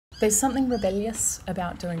There's something rebellious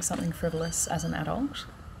about doing something frivolous as an adult.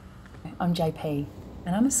 I'm JP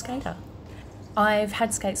and I'm a skater. I've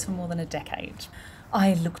had skates for more than a decade.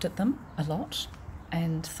 I looked at them a lot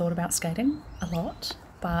and thought about skating a lot,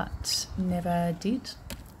 but never did.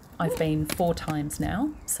 I've been 4 times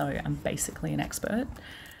now, so I'm basically an expert.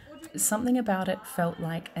 Something about it felt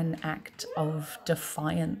like an act of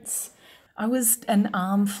defiance. I was an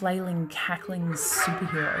arm-flailing, cackling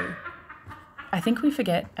superhero. I think we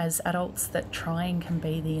forget as adults that trying can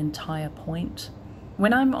be the entire point.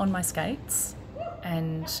 When I'm on my skates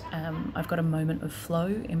and I've got a moment of flow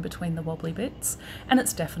in between the wobbly bits, and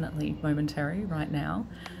it's definitely momentary right now,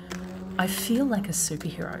 I feel like a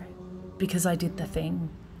superhero because I did the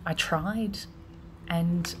thing. I tried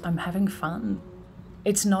and I'm having fun.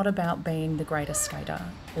 It's not about being the greatest skater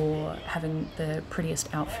or having the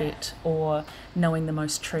prettiest outfit or knowing the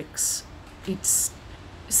most tricks. It's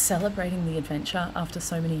celebrating the adventure after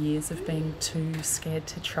so many years of being too scared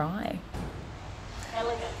to try.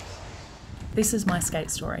 Elegant. This is my skate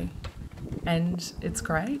story and it's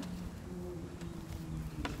great.